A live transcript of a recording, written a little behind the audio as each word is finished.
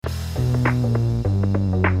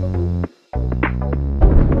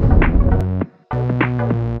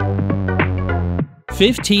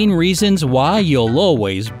"15 reasons why you'll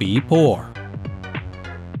always be poor."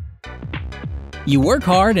 You work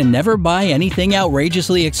hard and never buy anything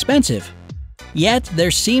outrageously expensive. Yet, there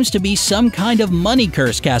seems to be some kind of money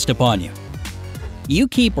curse cast upon you. You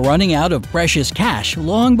keep running out of precious cash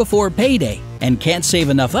long before payday and can't save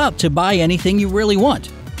enough up to buy anything you really want.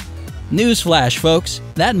 Newsflash, folks,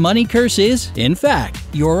 that money curse is, in fact,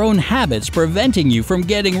 your own habits preventing you from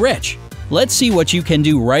getting rich. Let's see what you can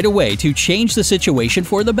do right away to change the situation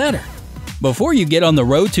for the better, before you get on the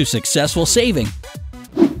road to successful saving.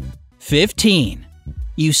 15.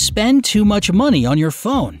 You spend too much money on your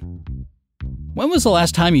phone. When was the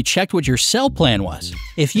last time you checked what your cell plan was?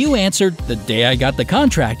 If you answered the day I got the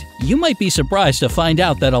contract, you might be surprised to find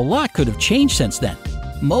out that a lot could have changed since then.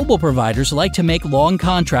 Mobile providers like to make long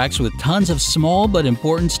contracts with tons of small but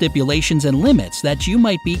important stipulations and limits that you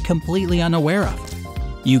might be completely unaware of.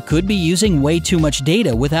 You could be using way too much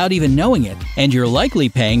data without even knowing it, and you're likely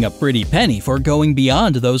paying a pretty penny for going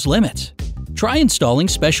beyond those limits. Try installing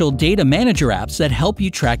special data manager apps that help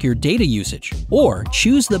you track your data usage, or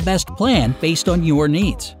choose the best plan based on your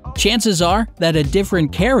needs. Chances are that a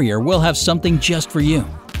different carrier will have something just for you.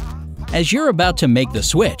 As you're about to make the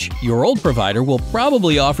switch, your old provider will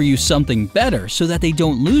probably offer you something better so that they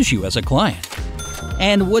don't lose you as a client.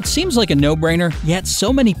 And what seems like a no-brainer, yet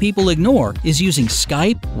so many people ignore, is using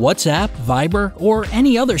Skype, WhatsApp, Viber, or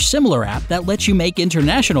any other similar app that lets you make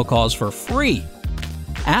international calls for free.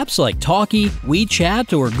 Apps like Talkie,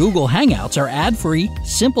 WeChat, or Google Hangouts are ad-free,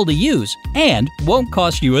 simple to use, and won't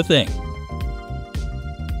cost you a thing.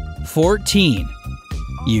 14.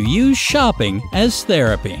 You use shopping as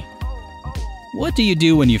therapy. What do you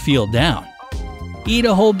do when you feel down? Eat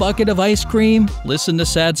a whole bucket of ice cream, listen to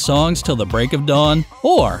sad songs till the break of dawn,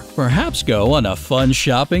 or perhaps go on a fun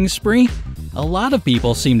shopping spree? A lot of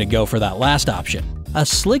people seem to go for that last option. A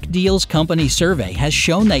Slick Deals company survey has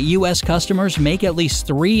shown that U.S. customers make at least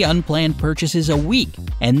 3 unplanned purchases a week,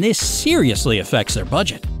 and this seriously affects their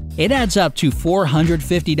budget. It adds up to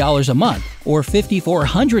 $450 a month, or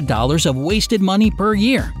 $5,400 of wasted money per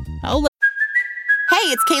year. Hey,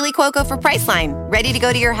 it's Kaylee Cuoco for Priceline. Ready to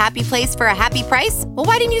go to your happy place for a happy price? Well,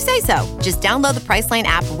 why didn't you say so? Just download the Priceline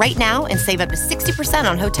app right now and save up to 60%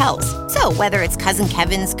 on hotels. So whether it's Cousin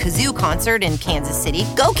Kevin's Kazoo Concert in Kansas City,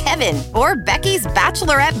 go Kevin, or Becky's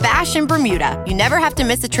Bachelorette Bash in Bermuda, you never have to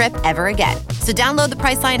miss a trip ever again. So download the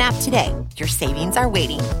Priceline app today. Your savings are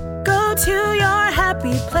waiting. Go to your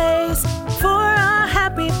happy place for a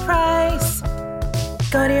happy price.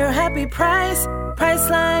 Go to your happy price,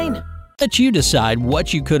 Priceline. Let you decide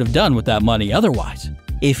what you could have done with that money otherwise.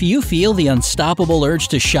 If you feel the unstoppable urge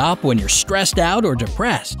to shop when you're stressed out or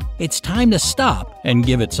depressed, it's time to stop and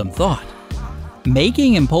give it some thought.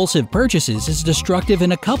 Making impulsive purchases is destructive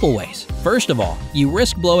in a couple ways. First of all, you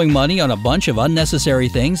risk blowing money on a bunch of unnecessary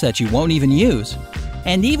things that you won't even use.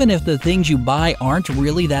 And even if the things you buy aren't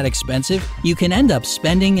really that expensive, you can end up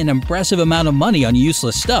spending an impressive amount of money on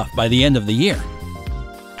useless stuff by the end of the year.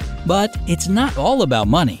 But it's not all about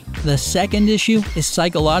money. The second issue is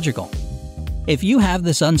psychological. If you have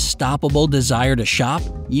this unstoppable desire to shop,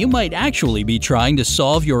 you might actually be trying to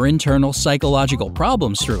solve your internal psychological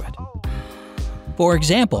problems through it. For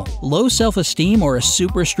example, low self-esteem or a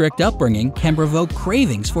super strict upbringing can provoke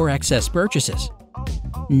cravings for excess purchases.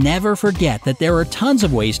 Never forget that there are tons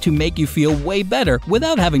of ways to make you feel way better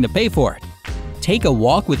without having to pay for it. Take a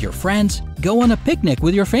walk with your friends, go on a picnic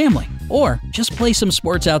with your family, or just play some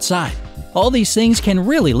sports outside. All these things can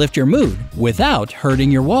really lift your mood without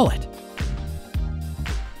hurting your wallet.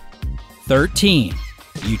 13.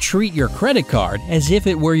 You treat your credit card as if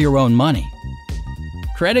it were your own money.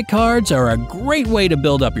 Credit cards are a great way to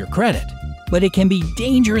build up your credit, but it can be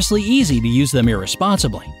dangerously easy to use them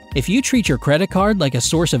irresponsibly. If you treat your credit card like a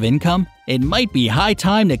source of income, it might be high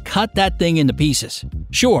time to cut that thing into pieces.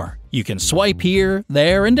 Sure, you can swipe here,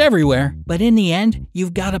 there, and everywhere, but in the end,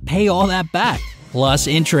 you've got to pay all that back, plus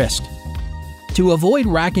interest. To avoid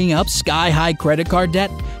racking up sky-high credit card debt,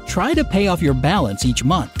 try to pay off your balance each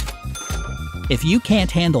month. If you can't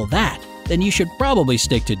handle that, then you should probably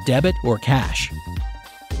stick to debit or cash.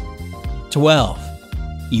 12.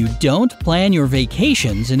 You don't plan your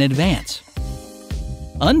vacations in advance.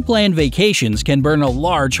 Unplanned vacations can burn a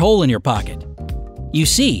large hole in your pocket. You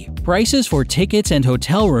see, prices for tickets and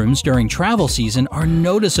hotel rooms during travel season are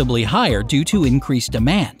noticeably higher due to increased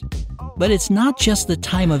demand. But it's not just the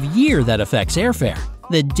time of year that affects airfare.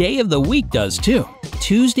 The day of the week does too.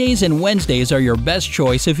 Tuesdays and Wednesdays are your best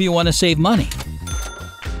choice if you want to save money.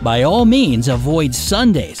 By all means, avoid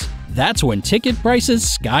Sundays. that's when ticket prices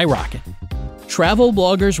skyrocket. Travel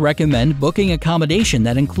bloggers recommend booking accommodation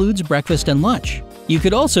that includes breakfast and lunch. You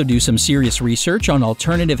could also do some serious research on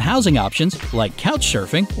alternative housing options like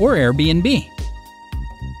couchsurfing or Airbnb.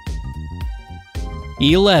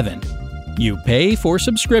 11. You pay for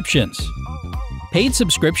subscriptions. Paid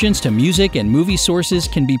subscriptions to music and movie sources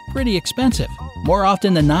can be pretty expensive. More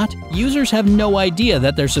often than not, users have no idea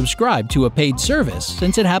that they're subscribed to a paid service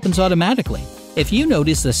since it happens automatically. If you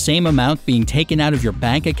notice the same amount being taken out of your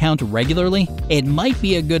bank account regularly, it might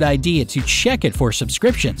be a good idea to check it for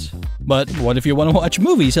subscriptions. But what if you want to watch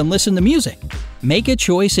movies and listen to music? Make a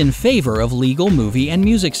choice in favor of legal movie and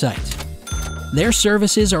music sites. Their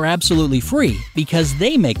services are absolutely free because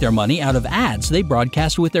they make their money out of ads they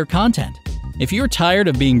broadcast with their content. If you're tired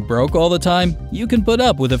of being broke all the time, you can put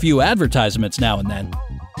up with a few advertisements now and then.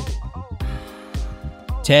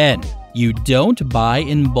 10. You don't buy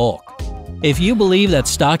in bulk. If you believe that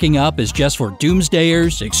stocking up is just for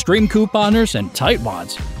doomsdayers, extreme couponers, and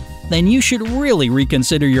tightwads, then you should really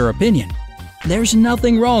reconsider your opinion. There's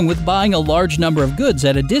nothing wrong with buying a large number of goods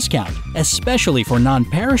at a discount, especially for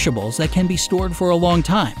non-perishables that can be stored for a long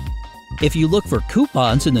time. If you look for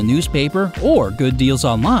coupons in the newspaper or good deals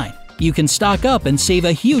online, you can stock up and save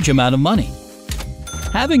a huge amount of money.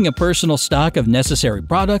 Having a personal stock of necessary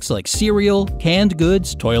products like cereal, canned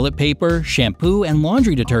goods, toilet paper, shampoo, and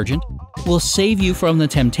laundry detergent will save you from the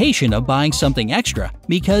temptation of buying something extra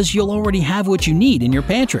because you'll already have what you need in your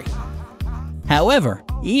pantry. However,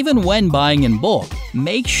 even when buying in bulk,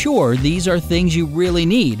 make sure these are things you really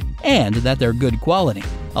need and that they're good quality.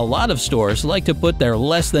 A lot of stores like to put their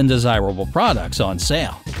less than desirable products on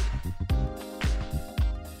sale.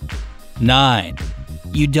 9.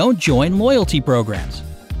 You don't join loyalty programs.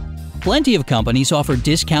 Plenty of companies offer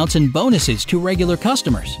discounts and bonuses to regular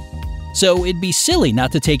customers. So it'd be silly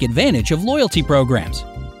not to take advantage of loyalty programs.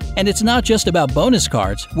 And it's not just about bonus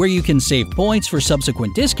cards where you can save points for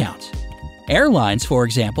subsequent discounts. Airlines, for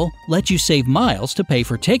example, let you save miles to pay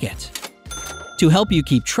for tickets. To help you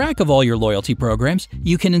keep track of all your loyalty programs,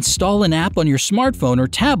 you can install an app on your smartphone or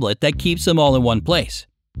tablet that keeps them all in one place.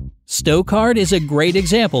 Stocard is a great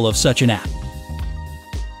example of such an app.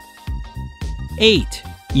 8.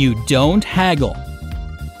 You don't haggle.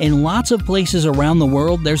 In lots of places around the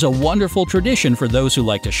world, there's a wonderful tradition for those who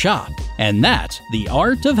like to shop, and that's the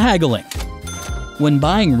art of haggling. When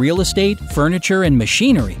buying real estate, furniture, and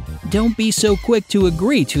machinery, don't be so quick to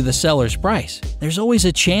agree to the seller's price. There's always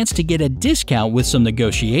a chance to get a discount with some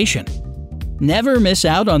negotiation. Never miss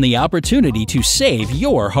out on the opportunity to save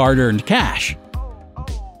your hard-earned cash.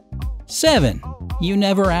 7. You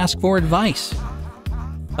never ask for advice.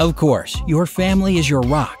 Of course, your family is your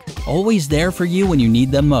rock, always there for you when you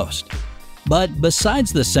need them most. But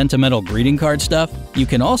besides the sentimental greeting card stuff, you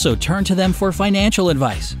can also turn to them for financial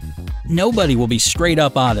advice. Nobody will be straight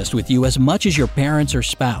up honest with you as much as your parents or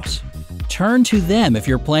spouse. Turn to them if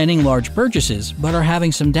you're planning large purchases but are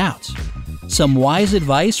having some doubts. Some wise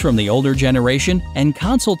advice from the older generation and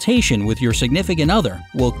consultation with your significant other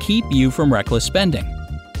will keep you from reckless spending.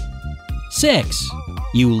 6.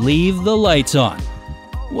 You leave the lights on.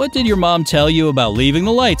 What did your mom tell you about leaving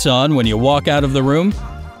the lights on when you walk out of the room?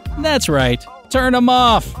 That's right, turn them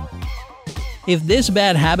off! If this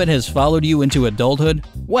bad habit has followed you into adulthood,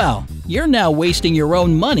 well, you're now wasting your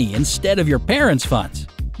own money instead of your parents' funds.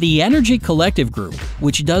 The Energy Collective Group,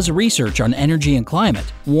 which does research on energy and climate,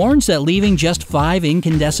 warns that leaving just 5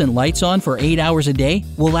 incandescent lights on for 8 hours a day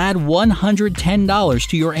will add $110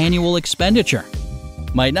 to your annual expenditure.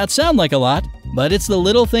 Might not sound like a lot, but it's the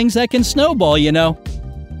little things that can snowball, you know.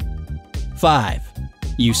 5.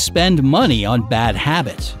 You spend money on bad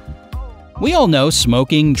habits. We all know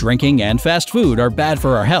smoking, drinking, and fast food are bad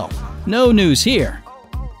for our health. No news here.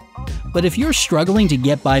 But if you're struggling to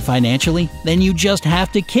get by financially, then you just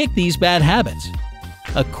have to kick these bad habits.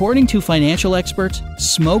 According to financial experts,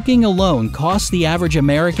 smoking alone costs the average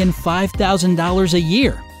American $5,000 a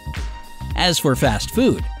year. As for fast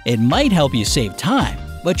food, it might help you save time,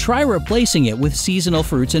 but try replacing it with seasonal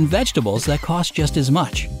fruits and vegetables that cost just as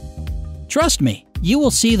much. Trust me, you will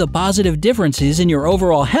see the positive differences in your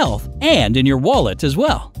overall health and in your wallet as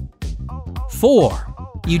well.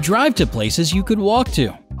 4. You drive to places you could walk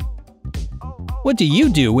to. What do you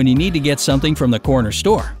do when you need to get something from the corner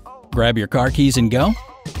store? Grab your car keys and go?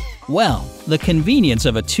 Well, the convenience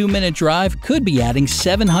of a 2-minute drive could be adding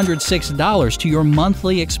 $706 to your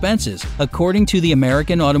monthly expenses, according to the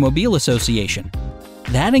American Automobile Association.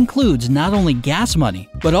 That includes not only gas money,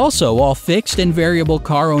 but also all fixed and variable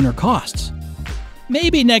car owner costs.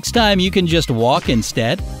 Maybe next time you can just walk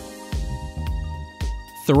instead?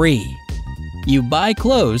 3. You buy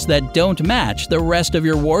clothes that don't match the rest of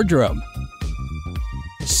your wardrobe.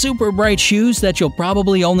 Super bright shoes that you'll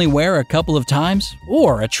probably only wear a couple of times,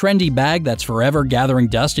 or a trendy bag that's forever gathering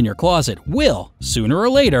dust in your closet will, sooner or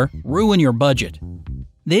later, ruin your budget.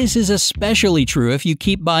 This is especially true if you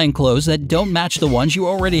keep buying clothes that don't match the ones you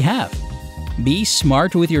already have. Be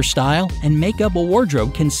smart with your style and make up a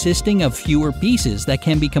wardrobe consisting of fewer pieces that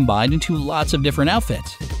can be combined into lots of different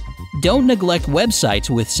outfits. Don't neglect websites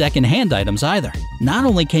with second-hand items either. Not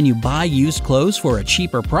only can you buy used clothes for a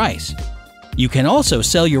cheaper price, you can also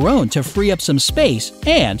sell your own to free up some space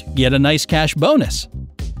and get a nice cash bonus.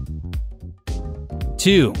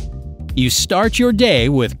 2. You start your day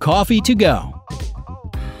with coffee to go.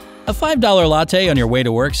 A $5 latte on your way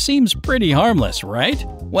to work seems pretty harmless, right?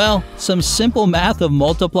 Well, some simple math of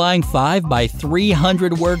multiplying 5 by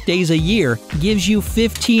 300 workdays a year gives you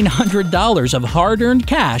 $1,500 of hard-earned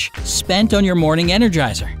cash spent on your morning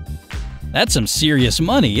energizer. That's some serious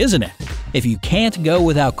money, isn't it? If you can't go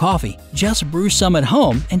without coffee, just brew some at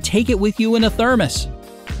home and take it with you in a thermos.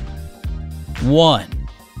 1.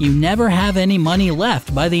 You never have any money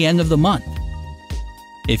left by the end of the month.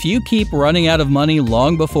 If you keep running out of money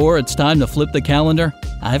long before it's time to flip the calendar,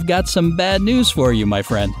 I've got some bad news for you, my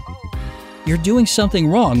friend. You're doing something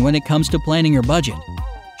wrong when it comes to planning your budget.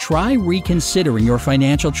 Try reconsidering your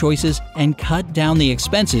financial choices and cut down the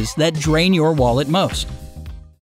expenses that drain your wallet most.